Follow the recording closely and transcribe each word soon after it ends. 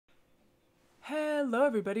Hello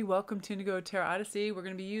everybody, welcome to Instantgo Tarot Odyssey. We're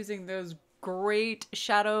going to be using those great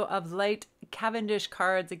Shadow of Light Cavendish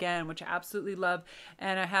cards again, which I absolutely love.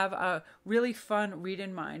 And I have a really fun read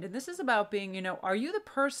in mind. And this is about being, are you the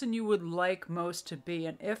person you would like most to be?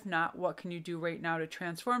 And if not, what can you do right now to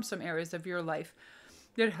transform some areas of your life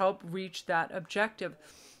that help reach that objective?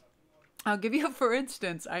 I'll give you, for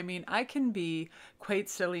instance, I can be quite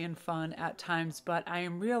silly and fun at times, but I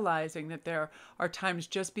am realizing that there are times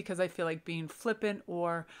just because I feel like being flippant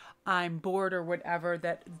or I'm bored or whatever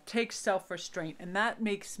that takes self-restraint. And that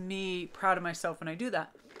makes me proud of myself when I do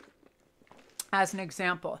that. As an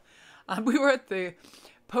example, we were at the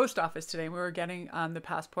post office today and we were getting the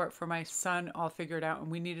passport for my son all figured out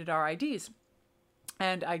and we needed our IDs.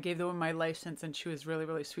 And I gave the woman my license and she was really,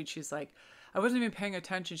 really sweet. She's like, I wasn't even paying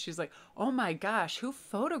attention. She's like, oh my gosh, who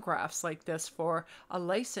photographs like this for a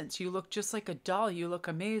license? You look just like a doll. You look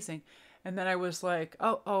amazing. And then I was like,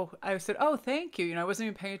 I said, oh, thank you. I wasn't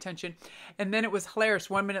even paying attention. And then it was hilarious.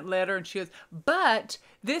 1 minute later and she goes, but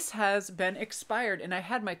this has been expired. And I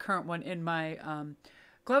had my current one in my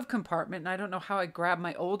glove compartment and I don't know how I grabbed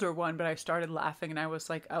my older one, but I started laughing and I was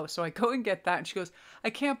like, oh, so I go and get that and she goes,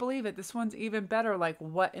 I can't believe it, this one's even better, like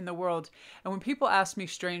what in the world? And when people ask me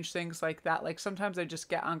strange things like that, like sometimes I just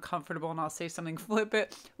get uncomfortable and I'll say something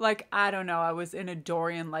flippant, like I don't know, I was in a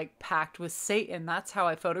Dorian like pact with Satan, that's how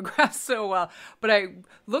I photographed so well. But I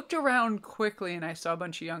looked around quickly and I saw a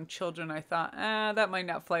bunch of young children. I thought, that might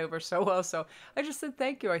not fly over so well, so I just said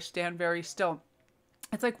thank you. I stand very still.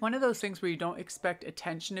 It's like one of those things where you don't expect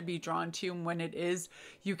attention to be drawn to you. And when it is,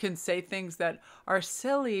 you can say things that are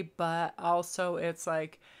silly, but also it's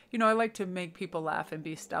like, I like to make people laugh and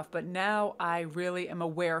be stuff. But now I really am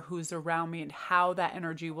aware who's around me and how that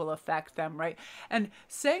energy will affect them, right? And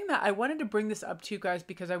saying that, I wanted to bring this up to you guys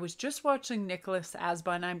because I was just watching Nicholas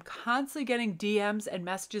Asba and I'm constantly getting DMs and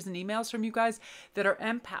messages and emails from you guys that are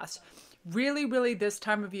empaths. Really, really, this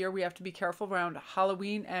time of year, we have to be careful around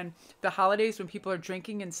Halloween and the holidays when people are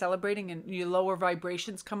drinking and celebrating and lower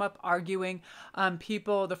vibrations come up, arguing.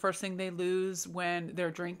 People, the first thing they lose when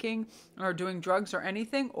they're drinking or doing drugs or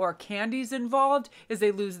anything or candy's involved is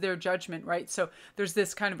they lose their judgment, right? So there's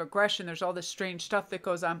this kind of aggression. There's all this strange stuff that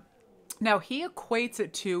goes on. Now, he equates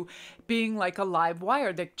it to being like a live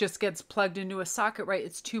wire that just gets plugged into a socket, right?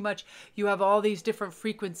 It's too much. You have all these different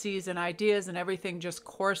frequencies and ideas and everything just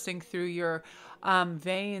coursing through your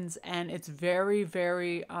veins. And it's very,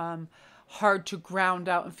 very hard to ground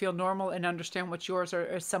out and feel normal and understand what's yours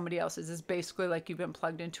or somebody else's. It's basically like you've been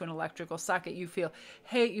plugged into an electrical socket. You feel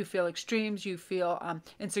hate, you feel extremes, you feel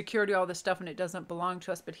insecurity, all this stuff, and it doesn't belong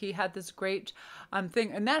to us. But he had this great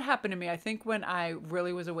thing, and that happened to me. I think when I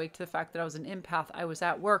really was awake to the fact that I was an empath, I was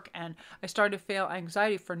at work and I started to feel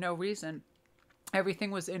anxiety for no reason.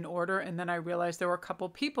 Everything was in order, and then I realized there were a couple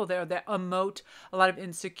people there that emote a lot of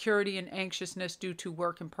insecurity and anxiousness due to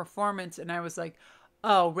work and performance, and I was like,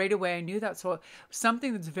 oh, right away, I knew that. So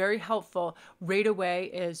something that's very helpful right away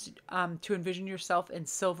is to envision yourself in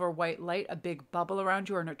silver white light, a big bubble around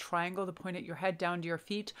you or in a triangle to point at your head down to your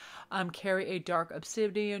feet. Carry a dark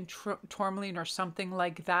obsidian, tourmaline, or something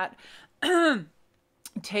like that.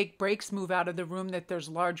 Take breaks, move out of the room that there's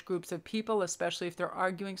large groups of people, especially if they're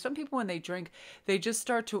arguing. Some people, when they drink, they just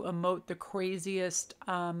start to emote the craziest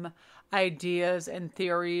ideas and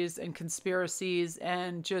theories and conspiracies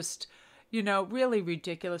and just really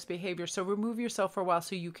ridiculous behavior. So remove yourself for a while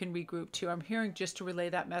so you can regroup too. I'm hearing just to relay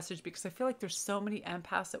that message because I feel like there's so many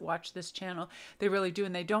empaths that watch this channel. They really do.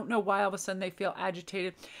 And they don't know why all of a sudden they feel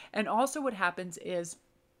agitated. And also what happens is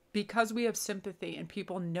because we have sympathy and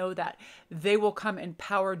people know that, they will come and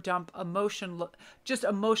power dump just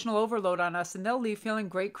emotional overload on us, and they'll leave feeling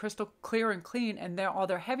great, crystal clear and clean, and all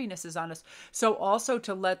their heaviness is on us. So also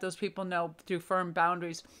to let those people know through firm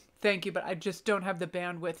boundaries, thank you, but I just don't have the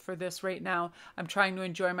bandwidth for this right now. I'm trying to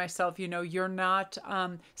enjoy myself. You're not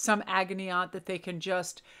some agony aunt that they can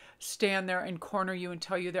just stand there and corner you and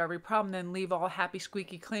tell you their every problem, then leave all happy,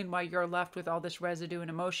 squeaky clean while you're left with all this residue and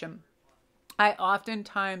emotion. I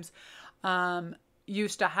oftentimes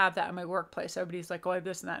used to have that in my workplace. Everybody's like, oh, I have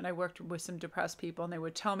this and that. And I worked with some depressed people and they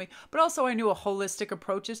would tell me, but also I knew a holistic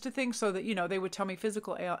approaches to things so that, they would tell me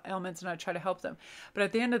physical ailments and I'd try to help them. But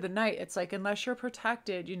at the end of the night, it's like, unless you're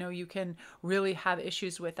protected, you can really have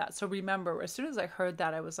issues with that. So remember, as soon as I heard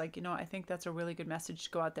that, I was like, I think that's a really good message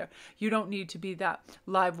to go out there. You don't need to be that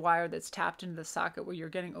live wire that's tapped into the socket where you're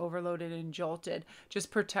getting overloaded and jolted.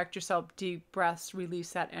 Just protect yourself, deep breaths,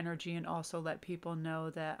 release that energy, and also let people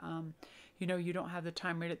know that, you don't have the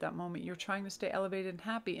time right at that moment. You're trying to stay elevated and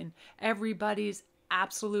happy, and everybody's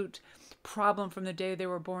absolute problem from the day they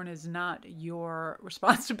were born is not your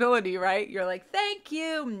responsibility, right? You're like, thank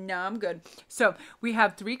you. No, I'm good. So we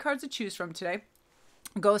have 3 cards to choose from today.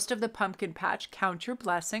 Ghost of the Pumpkin Patch, count your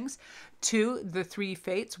blessings. 2, the 3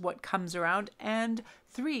 fates, what comes around. And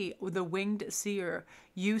 3, the winged seer,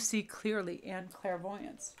 you see clearly, and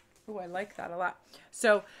clairvoyance. Oh, I like that a lot.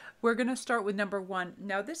 So we're going to start with number 1.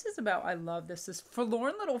 Now this is about, I love this. This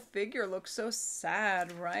forlorn little figure looks so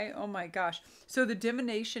sad, right? Oh my gosh. So the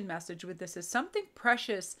divination message with this is something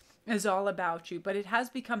precious is all about you, but it has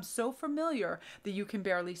become so familiar that you can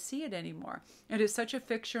barely see it anymore. It is such a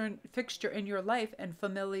fixture in your life, and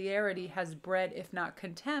familiarity has bred, if not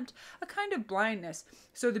contempt, a kind of blindness.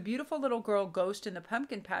 So the beautiful little girl ghost in the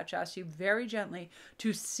pumpkin patch asks you very gently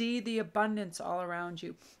to see the abundance all around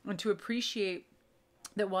you and to appreciate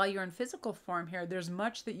that while you're in physical form here, there's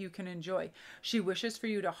much that you can enjoy. She wishes for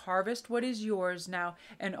you to harvest what is yours now,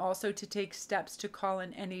 and also to take steps to call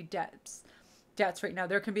in any debts right now.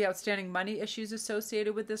 There can be outstanding money issues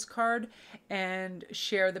associated with this card, and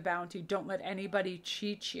share the bounty. Don't let anybody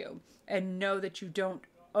cheat you, and know that you don't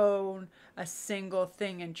own a single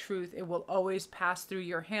thing. In truth, it will always pass through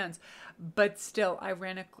your hands, but still,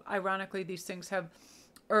 ironically, these things have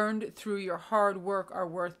earned through your hard work are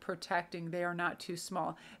worth protecting. They are not too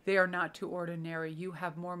small. They are not too ordinary. You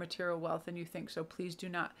have more material wealth than you think, so please do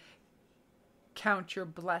not count your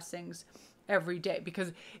blessings every day,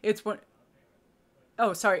 because it's what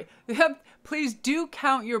oh, sorry. Please do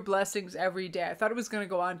count your blessings every day. I thought it was going to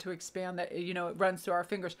go on to expand that, it runs through our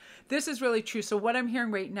fingers. This is really true. So what I'm hearing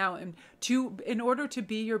right now, in order to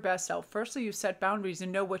be your best self, firstly, you set boundaries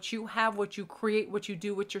and know what you have, what you create, what you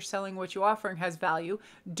do, what you're selling, what you're offering has value.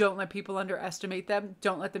 Don't let people underestimate them.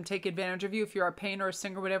 Don't let them take advantage of you. If you're a painter or a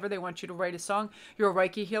singer, whatever, they want you to write a song. You're a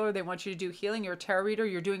Reiki healer. They want you to do healing. You're a tarot reader.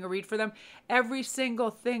 You're doing a read for them. Every single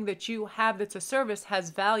thing that you have that's a service has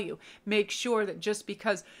value. Make sure that just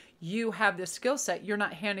because you have this skill set, you're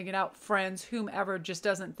not handing it out. Friends, whomever just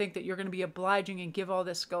doesn't think that you're going to be obliging and give all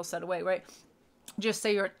this skill set away, right? Just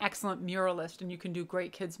say you're an excellent muralist and you can do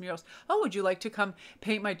great kids murals. Oh, would you like to come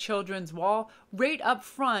paint my children's wall? Right up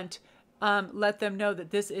front, let them know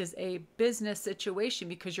that this is a business situation,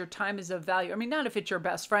 because your time is of value. I mean, not if it's your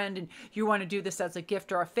best friend and you want to do this as a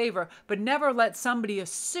gift or a favor, but never let somebody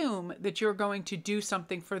assume that you're going to do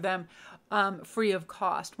something for them free of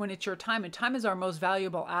cost when it's your time. And time is our most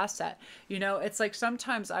valuable asset. It's like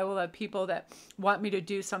sometimes I will have people that want me to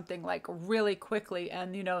do something like really quickly,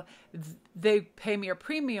 and they pay me a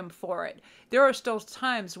premium for it. There are still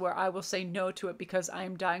times where I will say no to it because I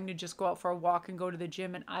am dying to just go out for a walk and go to the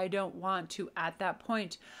gym, and I don't want to at that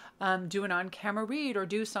point do an on-camera read or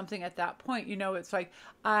do something at that point. It's like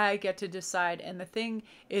I get to decide, and the thing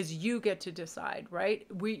is you get to decide, right?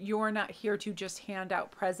 You're not here to just hand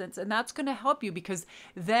out presents, and that's going to help you, because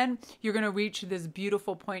then you're going to reach this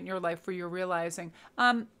beautiful point in your life where you're realizing,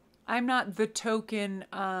 I'm not the token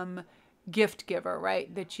gift giver,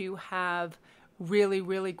 right? That you have really,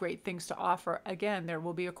 really great things to offer. Again, there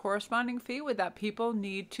will be a corresponding fee with that. People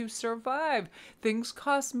need to survive. Things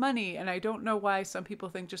cost money. And I don't know why some people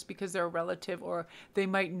think just because they're a relative or they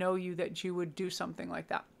might know you that you would do something like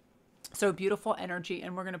that. So beautiful energy,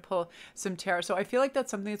 and we're going to pull some tarot. So I feel like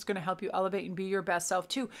that's something that's going to help you elevate and be your best self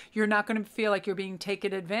too. You're not going to feel like you're being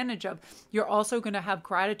taken advantage of. You're also going to have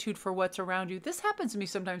gratitude for what's around you. This happens to me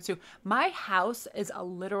sometimes too. My house is a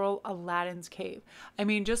literal Aladdin's cave. I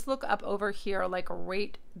mean, just look up over here, like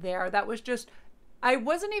right there. That was just, I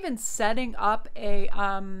wasn't even setting up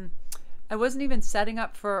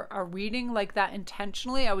for a reading like that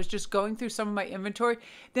intentionally. I was just going through some of my inventory.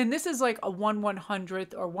 Then this is like a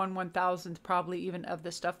 1/100th or 1/1000th probably even of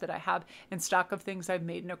the stuff that I have in stock of things I've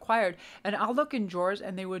made and acquired. And I'll look in drawers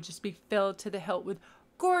and they would just be filled to the hilt with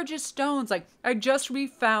gorgeous stones. Like I just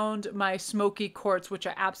refound my smoky quartz, which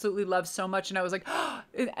I absolutely love so much. And I was like, oh,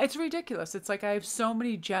 it's ridiculous. It's like I have so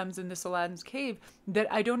many gems in this Aladdin's cave that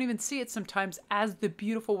I don't even see it sometimes as the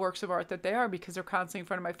beautiful works of art that they are, because they're constantly in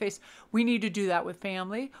front of my face. We need to do that with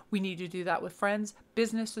family. We need to do that with friends,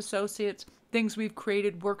 business associates, things we've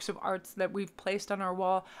created, works of arts that we've placed on our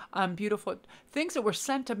wall, beautiful things that were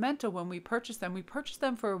sentimental when we purchased them. We purchased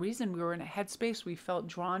them for a reason. We were in a headspace. We felt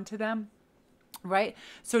drawn to them. Right?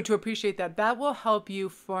 So to appreciate that will help you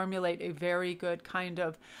formulate a very good kind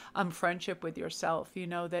of friendship with yourself,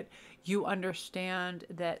 that you understand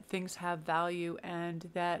that things have value and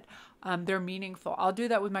that they're meaningful. I'll do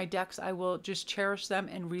that with my decks. I will just cherish them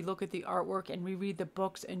and relook at the artwork and reread the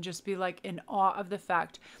books and just be like in awe of the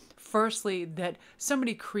fact firstly, that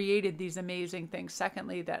somebody created these amazing things.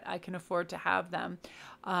 Secondly, that I can afford to have them.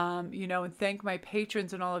 You know, and thank my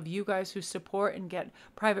patrons and all of you guys who support and get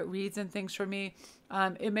private reads and things for me.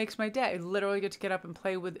 It makes my day. I literally get to get up and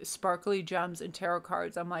play with sparkly gems and tarot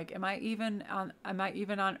cards. I'm like, am I even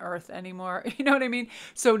on Earth anymore? You know what I mean?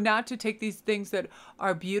 So not to take these things that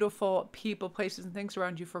are beautiful people, places, and things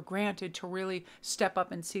around you for granted, to really step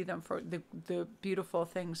up and see them for the beautiful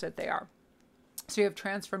things that they are. So you have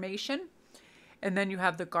transformation. And then you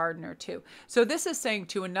have the gardener too. So this is saying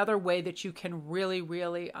too, another way that you can really,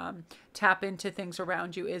 really tap into things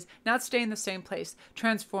around you is not stay in the same place.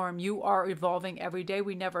 Transform. You are evolving every day.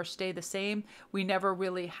 We never stay the same. We never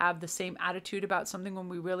really have the same attitude about something when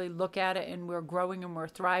we really look at it and we're growing and we're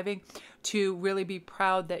thriving. To really be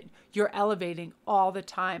proud that you're elevating all the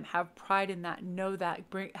time. Have pride in that. Know that.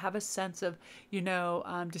 Have a sense of, you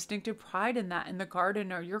know, distinctive pride in that. In the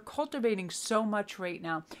gardener, you're cultivating so much right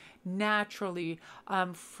now. Naturally,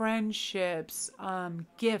 friendships,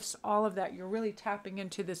 gifts, all of that. You're really tapping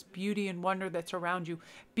into this beauty and wonder that's around you.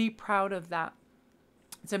 Be proud of that.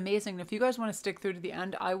 It's amazing. If you guys want to stick through to the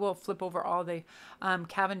end, I will flip over all the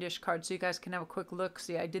Cavendish cards so you guys can have a quick look.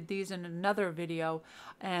 See, I did these in another video.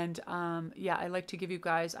 And yeah, I like to give you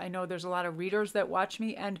guys, I know there's a lot of readers that watch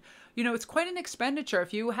me, and you know, it's quite an expenditure.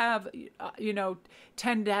 If you have, you know,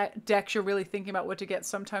 10 decks, you're really thinking about what to get.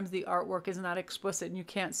 Sometimes the artwork is not explicit and you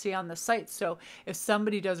can't see on the site. So if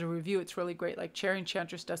somebody does a review, it's really great. Like Cherry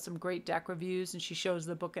Enchantress does some great deck reviews and she shows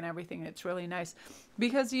the book and everything. And it's really nice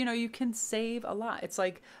because, you know, you can save a lot. It's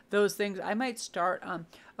like those things. I might start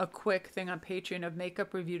a quick thing on Patreon of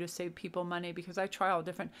makeup review to save people money, because I try all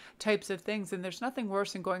different types of things, and there's nothing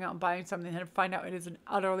worse than going out and buying something and find out it is an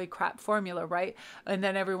utterly crap formula, right? And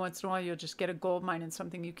then every once in a while you'll just get a gold mine in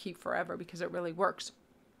something you keep forever because it really works.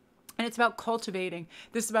 And it's about cultivating.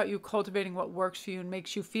 This is about you cultivating what works for you and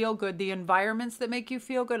makes you feel good. The environments that make you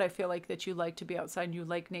feel good, I feel like that you like to be outside and you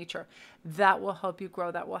like nature. That will help you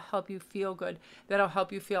grow. That will help you feel good. That'll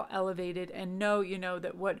help you feel elevated and know, you know,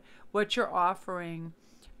 that what you're offering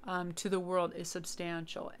to the world is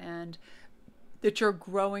substantial, and that you're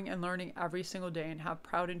growing and learning every single day, and have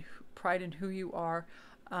pride in who you are,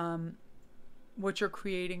 what you're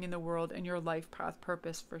creating in the world, and your life path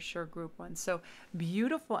purpose for sure, group one. So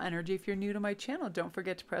beautiful energy. If you're new to my channel, don't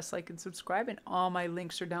forget to press like and subscribe, and all my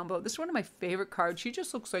links are down below. This is one of my favorite cards. She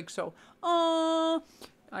just looks like so, oh,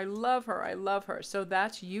 I love her. I love her. So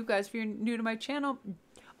that's you guys. If you're new to my channel,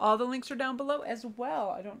 all the links are down below as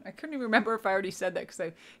well. I couldn't even remember if I already said that,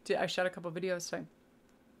 because I shot a couple videos today.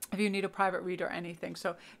 If you need a private read or anything.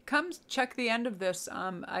 So come check the end of this.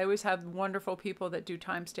 I always have wonderful people that do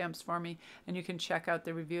timestamps for me, and you can check out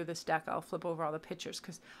the review of this deck. I'll flip over all the pictures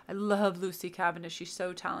because I love Lucy Cavendish. She's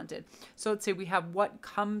so talented. So let's see, we have what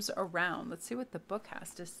comes around. Let's see what the book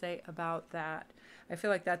has to say about that. I feel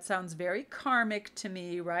like that sounds very karmic to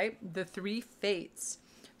me, right? The three fates.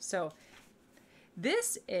 So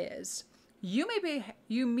this is, you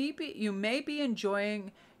may be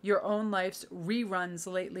enjoying your own life's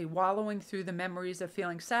reruns lately, wallowing through the memories of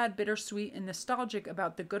feeling sad, bittersweet, and nostalgic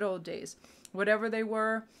about the good old days. Whatever they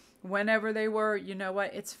were, whenever they were, you know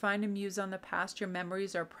what? It's fine to muse on the past. Your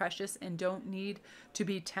memories are precious and don't need to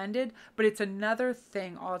be tended, but it's another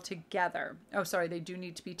thing altogether. Oh, sorry, they do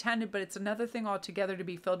need to be tended, but it's another thing altogether to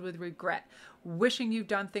be filled with regret, wishing you've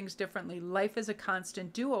done things differently. Life is a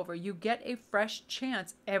constant do-over. You get a fresh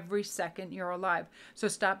chance every second you're alive, so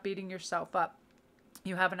stop beating yourself up.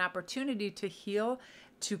 You have an opportunity to heal,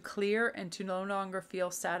 to clear, and to no longer feel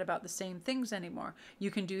sad about the same things anymore. You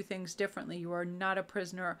can do things differently. You are not a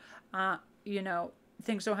prisoner. You know,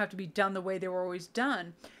 things don't have to be done the way they were always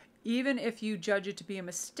done. Even if you judge it to be a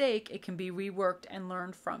mistake, it can be reworked and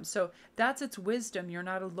learned from. So that's its wisdom. You're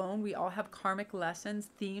not alone. We all have karmic lessons,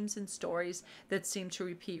 themes, and stories that seem to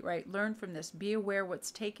repeat, right? Learn from this. Be aware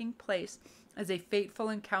what's taking place as a fateful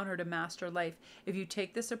encounter to master life. If you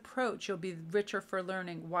take this approach, you'll be richer for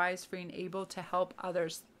learning, wise, free, and able to help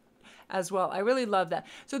others as well. I really love that.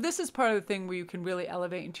 So this is part of the thing where you can really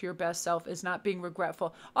elevate into your best self, is not being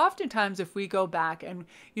regretful. Oftentimes, if we go back and,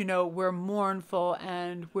 you know, we're mournful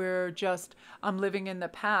and we're just living in the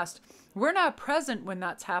past, we're not present when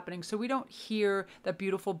that's happening. So we don't hear that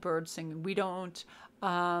beautiful bird singing. We don't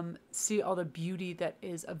see all the beauty that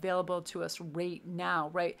is available to us right now,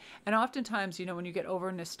 right? And oftentimes, you know, when you get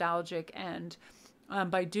over nostalgic and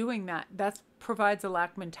by doing that, that's provides a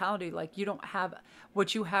lack mentality. Like, you don't have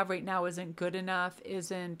what you have right now isn't good enough,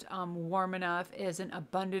 isn't warm enough, isn't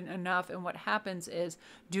abundant enough. And what happens is,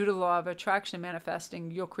 due to the law of attraction manifesting,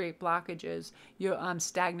 you'll create blockages, you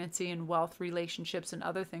stagnancy in wealth, relationships, and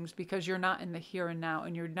other things, because you're not in the here and now,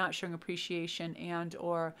 and you're not showing appreciation and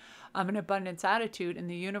or an abundance attitude. And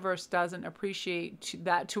the universe doesn't appreciate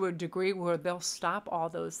that to a degree where they'll stop all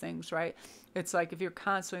those things, right? It's like if you're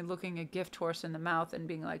constantly looking a gift horse in the mouth and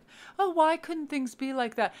being like, oh, why couldn't things be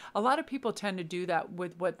like that? A lot of people tend to do that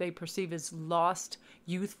with what they perceive as lost,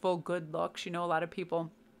 youthful good looks. You know, a lot of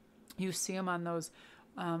people, you see them on those,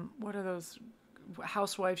 what are those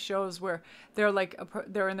housewife shows where they're like,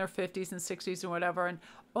 they're in their 50s and 60s and whatever. And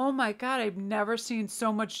oh my God, I've never seen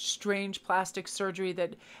so much strange plastic surgery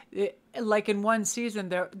that like in one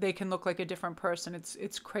season, they can look like a different person.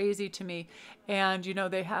 It's crazy to me. And, you know,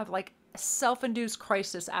 they have like self-induced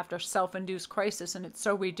crisis after self-induced crisis, and it's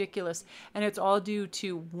so ridiculous, and it's all due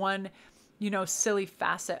to one, you know, silly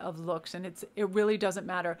facet of looks, and it really doesn't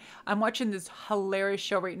matter. I'm watching this hilarious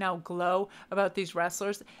show right now, Glow, about these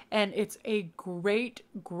wrestlers, and it's a great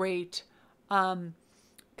kind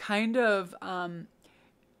of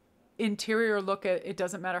interior look at it.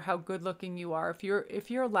 Doesn't matter how good looking you are.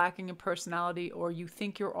 If you're lacking in personality, or you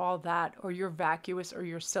think you're all that, or you're vacuous, or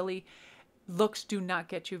you're silly, looks do not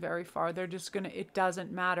get you very far. They're just gonna, it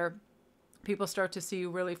doesn't matter. People start to see you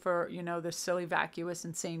really for, you know, this silly, vacuous,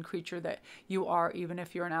 insane creature that you are. Even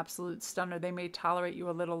if you're an absolute stunner, they may tolerate you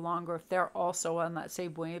a little longer if they're also on that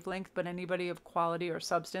same wavelength. But anybody of quality or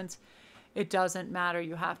substance, it doesn't matter.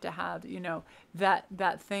 You have to have, you know,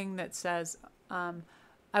 that thing that says,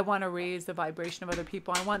 I want to raise the vibration of other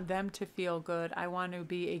people. I want them to feel good. I want to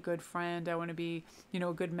be a good friend. I want to be, you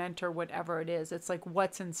know, a good mentor, whatever it is. It's like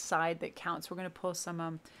what's inside that counts. We're going to pull some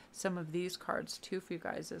of these cards too for you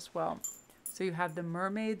guys as well. So you have the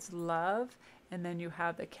Mermaid's Love, and then you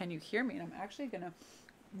have the Can You Hear Me? And I'm actually going to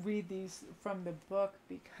read these from the book,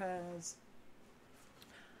 because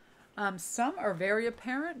some are very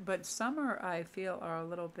apparent, but some are, I feel, are a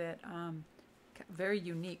little bit very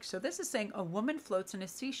unique. So this is saying a woman floats in a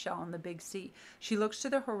seashell on the big sea. She looks to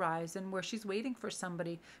the horizon where she's waiting for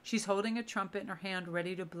somebody. She's holding a trumpet in her hand,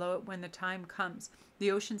 ready to blow it when the time comes. The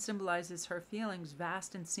ocean symbolizes her feelings,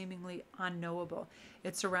 vast and seemingly unknowable.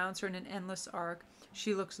 It surrounds her in an endless arc.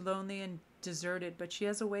 She looks lonely and deserted, but she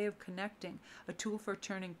has a way of connecting, a tool for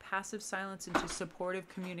turning passive silence into supportive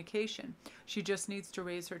communication. She just needs to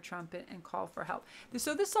raise her trumpet and call for help.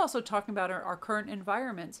 So this is also talking about our current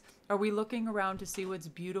environments. Are we looking around to see what's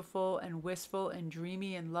beautiful and wistful and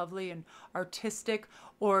dreamy and lovely and artistic,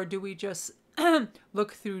 or do we just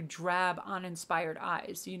look through drab, uninspired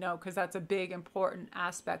eyes, you know, because that's a big, important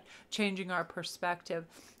aspect, changing our perspective.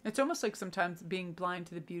 It's almost like sometimes being blind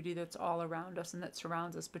to the beauty that's all around us and that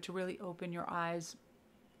surrounds us, but to really open your eyes.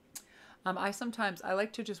 I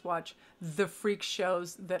like to just watch the freak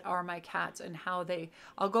shows that are my cats, and how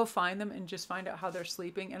I'll go find them and just find out how they're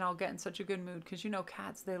sleeping, and I'll get in such a good mood, because, you know,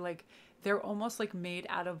 cats, they're almost like made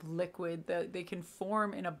out of liquid. They can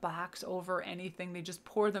form in a box over anything. They just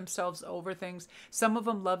pour themselves over things. Some of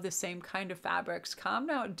them love the same kind of fabrics.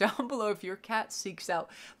 Comment down below if your cat seeks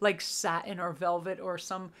out like satin or velvet or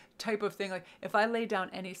some type of thing. Like if I lay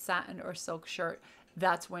down any satin or silk shirt,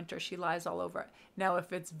 that's Winter. She lies all over it. Now,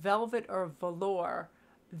 if it's velvet or velour,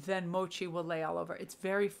 then Mochi will lay all over. It's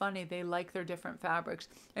very funny. They like their different fabrics.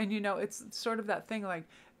 And, you know, it's sort of that thing like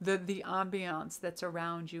the ambiance that's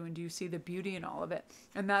around you, and do you see the beauty in all of it?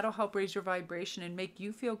 And that'll help raise your vibration and make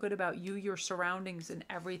you feel good about you, your surroundings, and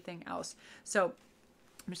everything else. So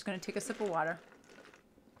I'm just going to take a sip of water.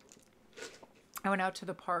 I went out to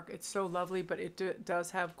the park. It's so lovely, but it does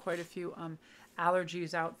have quite a few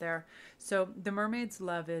allergies out there. So the Mermaid's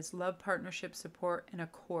Love is love, partnership, support, and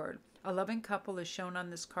accord. A loving couple is shown on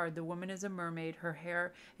this card. The woman is a mermaid. Her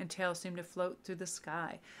hair and tail seem to float through the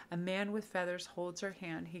sky. A man with feathers holds her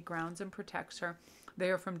hand. He grounds and protects her. They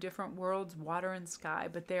are from different worlds, water and sky,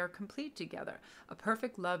 but they are complete together. A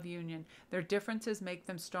perfect love union. Their differences make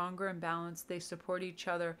them stronger and balanced. They support each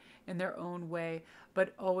other in their own way,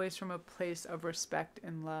 but always from a place of respect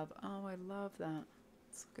and love. Oh, I love that.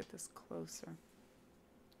 Let's look at this closer.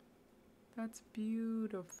 That's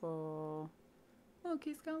beautiful. Look,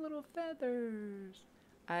 he's got little feathers.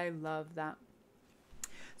 I love that.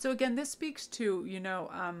 So again, this speaks to, you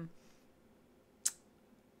know,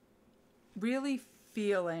 really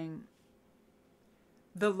feeling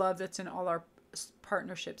the love that's in all our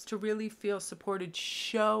partnerships, to really feel supported,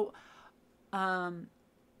 show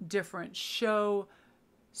different, show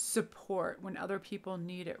support when other people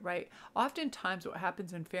need it, right? Oftentimes what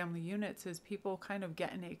happens in family units is people kind of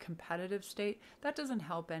get in a competitive state. That doesn't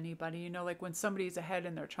help anybody. You know, like when somebody's ahead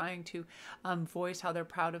and they're trying to voice how they're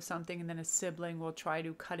proud of something, and then a sibling will try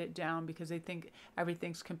to cut it down because they think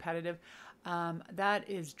everything's competitive. That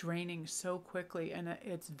is draining so quickly, and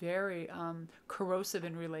it's very corrosive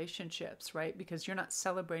in relationships, right? Because you're not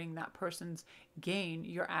celebrating that person's gain.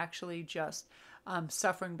 You're actually just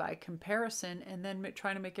suffering by comparison, and then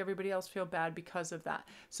trying to make everybody else feel bad because of that.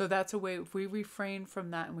 So that's a way, if we refrain from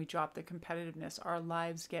that and we drop the competitiveness, our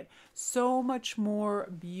lives get so much more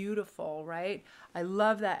beautiful, right? I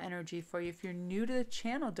love that energy for you. If you're new to the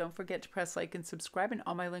channel, don't forget to press like and subscribe, and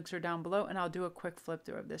all my links are down below, and I'll do a quick flip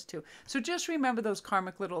through of this too. So just remember those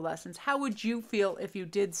karmic little lessons. How would you feel if you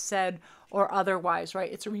did, said, or otherwise,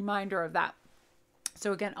 right? It's a reminder of that.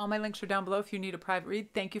 So again, all my links are down below if you need a private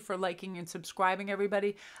read. Thank you for liking and subscribing,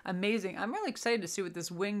 everybody. Amazing. I'm really excited to see what this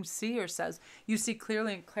winged seer says. You see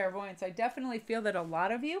clearly in clairvoyance. I definitely feel that a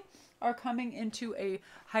lot of you are coming into a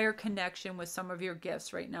higher connection with some of your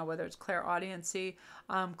gifts right now, whether it's clairaudiency,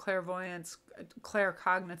 clairvoyance,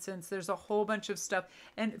 claircognizance. There's a whole bunch of stuff.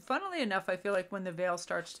 And funnily enough, I feel like when the veil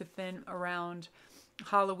starts to thin around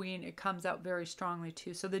Halloween, it comes out very strongly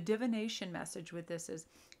too. So the divination message with this is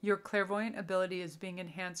your clairvoyant ability is being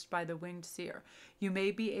enhanced by the winged seer. You may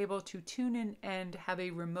be able to tune in and have a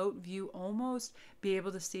remote view, almost be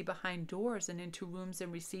able to see behind doors and into rooms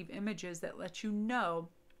and receive images that let you know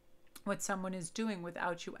what someone is doing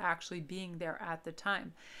without you actually being there at the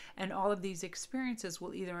time. And all of these experiences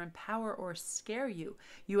will either empower or scare you.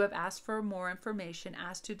 You have asked for more information,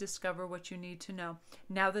 asked to discover what you need to know.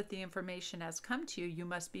 Now that the information has come to you, you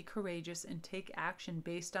must be courageous and take action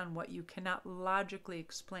based on what you cannot logically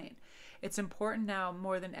explain. It's important now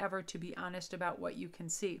more than ever to be honest about what you can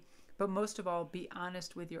see. But most of all, be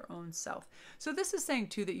honest with your own self. So this is saying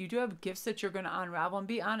too that you do have gifts that you're going to unravel, and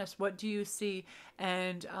be honest. What do you see,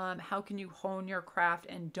 and how can you hone your craft,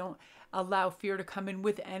 and don't allow fear to come in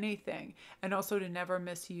with anything, and also to never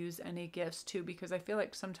misuse any gifts too, because I feel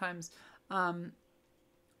like sometimes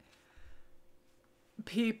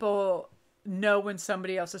people know when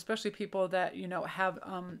somebody else, especially people that, you know, have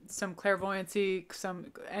some clairvoyancy,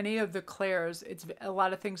 any of the clairs, it's a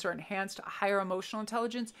lot of things are enhanced, higher emotional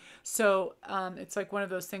intelligence. So it's like one of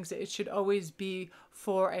those things that it should always be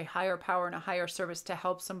for a higher power and a higher service to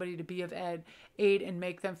help somebody to be of aid and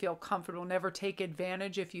make them feel comfortable. Never take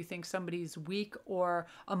advantage if you think somebody's weak or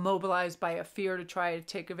immobilized by a fear to try to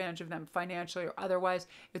take advantage of them financially or otherwise.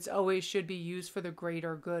 It's always should be used for the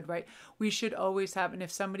greater good, right? We should always have, and if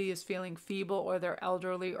somebody is feeling feeble or they're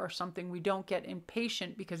elderly or something, we don't get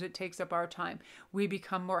impatient because it takes up our time. We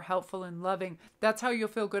become more helpful and loving. That's how you'll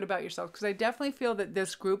feel good about yourself. Because I definitely feel that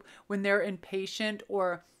this group, when they're impatient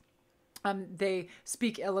or they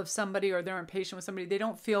speak ill of somebody or they're impatient with somebody, they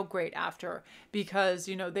don't feel great after, because,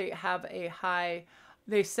 you know, they have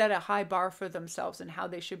they set a high bar for themselves and how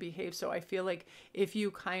they should behave. So I feel like if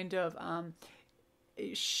you kind of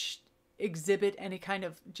exhibit any kind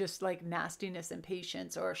of just like nastiness,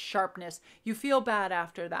 impatience, or sharpness, you feel bad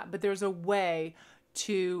after that. But there's a way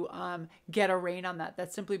to get a rein on that.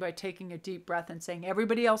 That's simply by taking a deep breath and saying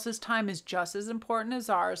everybody else's time is just as important as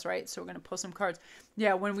ours, right? So we're going to pull some cards.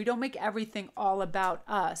 Yeah, when we don't make everything all about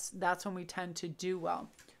us, that's when we tend to do well.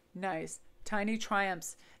 Nice. Tiny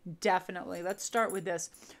triumphs, definitely. Let's start with this.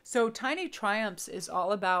 So tiny triumphs is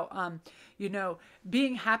all about, you know,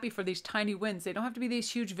 being happy for these tiny wins. They don't have to be these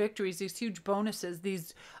huge victories, these huge bonuses,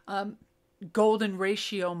 these golden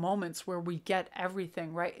ratio moments where we get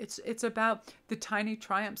everything, right? It's about the tiny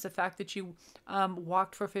triumphs, the fact that you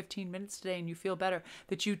walked for 15 minutes today and you feel better,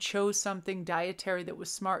 that you chose something dietary that was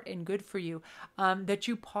smart and good for you, that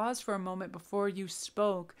you paused for a moment before you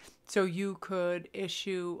spoke so you could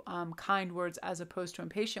issue kind words as opposed to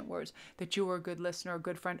impatient words, that you were a good listener, a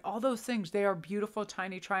good friend. All those things, they are beautiful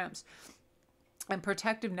tiny triumphs. And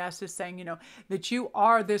protectiveness is saying, you know, that you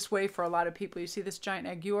are this way for a lot of people. You see this giant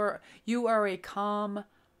egg. You are a calm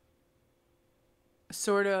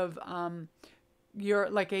sort of, you're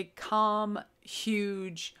like a calm,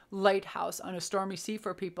 huge lighthouse on a stormy sea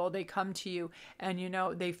for people. They come to you and, you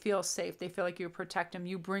know, they feel safe. They feel like you protect them.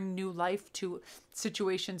 You bring new life to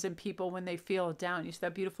situations and people when they feel down. You see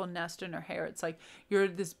that beautiful nest in her hair. It's like you're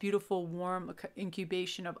this beautiful, warm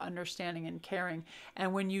incubation of understanding and caring.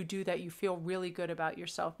 And when you do that, you feel really good about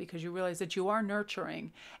yourself because you realize that you are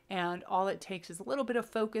nurturing, and all it takes is a little bit of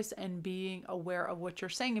focus and being aware of what you're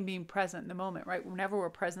saying and being present in the moment, right? Whenever we're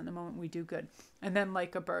present in the moment, we do good. And then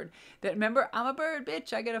like a bird, that remember, I'm a bird,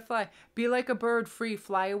 bitch. I gotta to fly. Be like a bird, free,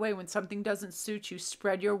 fly away. When something doesn't suit you,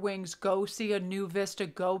 spread your wings. Go see a new vista.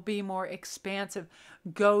 Go be more expansive.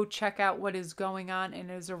 Go check out what is going on and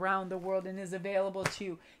is around the world and is available to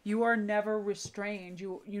you. You are never restrained.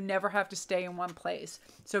 You never have to stay in one place.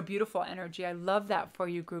 So beautiful energy. I love that for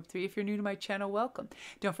you, Group 3. If you're new to my channel, welcome.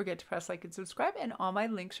 Don't forget to press like and subscribe, and all my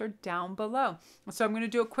links are down below. So I'm going to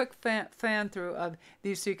do a quick fan through of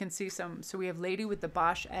these so you can see some. So we have Lady with the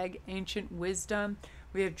Bosch Egg, Ancient Wisdom.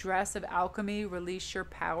 We have Dress of Alchemy, Release Your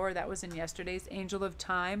Power. That was in yesterday's. Angel of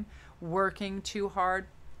Time, Working Too Hard.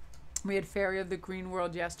 We had Fairy of the Green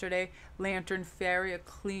World yesterday. Lantern Fairy, a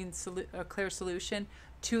clear solution.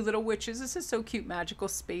 Two Little Witches. This is so cute. Magical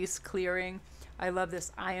space clearing. I love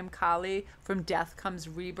this. I Am Kali. From Death Comes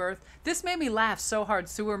Rebirth. This made me laugh so hard.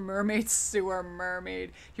 Sewer Mermaid, Sewer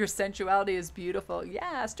Mermaid. Your sensuality is beautiful.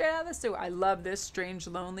 Yeah, straight out of the sewer. I love this. Strange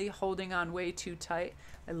Lonely, Holding On Way Too Tight.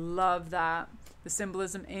 I love that. The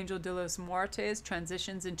symbolism, Angel de los Muertes,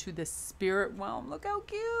 transitions into the spirit realm. Look how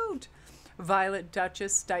cute. Violet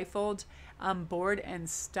Duchess, Stifled, Bored and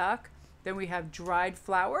Stuck. Then we have Dried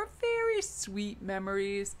Flower, very sweet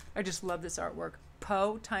memories. I just love this artwork.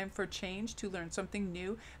 Poe, Time for Change, to learn something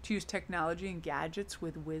new, to use technology and gadgets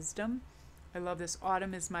with wisdom. I love this.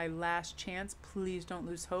 Autumn is my last chance. Please don't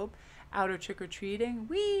lose hope. Outer trick-or-treating.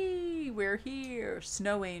 Whee! We're here.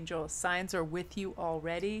 Snow Angel. Signs are with you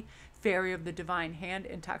already. Fairy of the Divine Hand.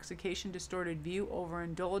 Intoxication, distorted view,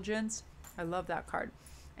 overindulgence. I love that card.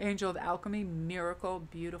 Angel of Alchemy. Miracle.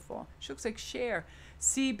 Beautiful. She looks like Cher.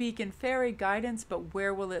 Sea Beacon Fairy. Guidance, but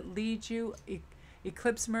where will it lead you?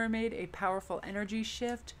 Eclipse Mermaid. A powerful energy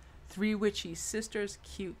shift. Three Witchy Sisters.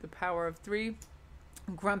 Cute. The power of three.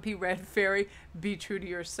 Grumpy Red Fairy, Be True to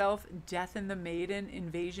Yourself. Death in the Maiden,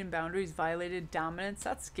 Invasion Boundaries Violated, Dominance.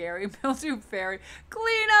 That's scary. Mildew Fairy,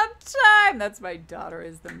 Clean Up Time. That's my daughter,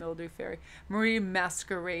 is the Mildew Fairy. Marie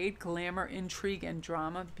Masquerade, Glamour, Intrigue, and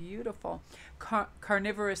Drama. Beautiful.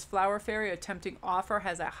 Carnivorous Flower Fairy, A Tempting Offer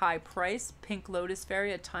Has a High Price. Pink Lotus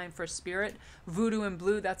Fairy, A Time for Spirit. Voodoo in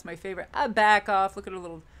Blue, that's my favorite. Back off. Look at her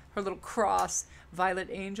little cross. Violet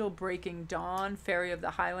Angel, Breaking Dawn. Fairy of the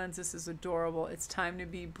Highlands, this is adorable. It's Time to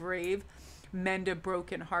Be Brave. Mend a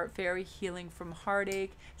Broken Heart Fairy, Healing from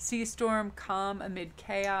Heartache. Sea Storm, Calm Amid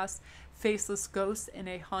Chaos. Faceless Ghosts in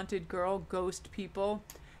a Haunted Girl, Ghost People.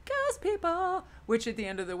 Ghost People. Witch at the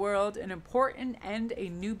End of the World, An Important End, A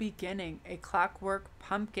New Beginning. A Clockwork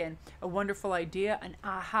Pumpkin, A Wonderful Idea, An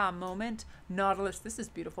Aha Moment. Nautilus, this is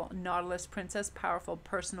beautiful. Nautilus Princess, Powerful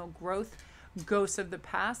Personal Growth. Ghosts of the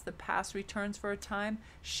Past returns for a time.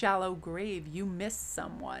 Shallow Grave, You Missed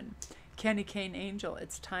Someone. Candy Cane Angel,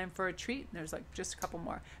 It's Time for a Treat. And there's like just a couple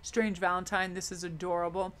more. Strange Valentine, this is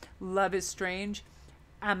adorable. Love is Strange.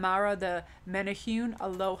 Amara the Menahune,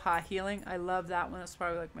 Aloha Healing. I love that one. That's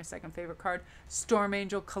probably like my second favorite card. Storm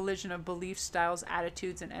Angel, Collision of Beliefs, Styles,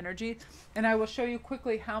 Attitudes, and Energy. And I will show you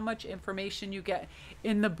quickly how much information you get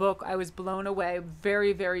in the book. I was blown away.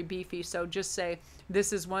 Very, very beefy. So just say,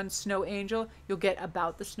 this is one Snow Angel. You'll get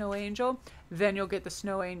about the Snow Angel. Then you'll get the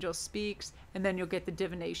Snow Angel Speaks. And then you'll get the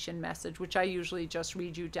divination message, which I usually just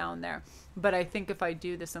read you down there. But I think if I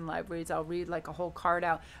do this in live reads, I'll read like a whole card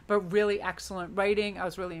out. But really excellent writing. I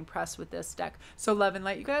was really impressed with this deck. So love and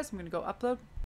light, you guys. I'm going to go upload.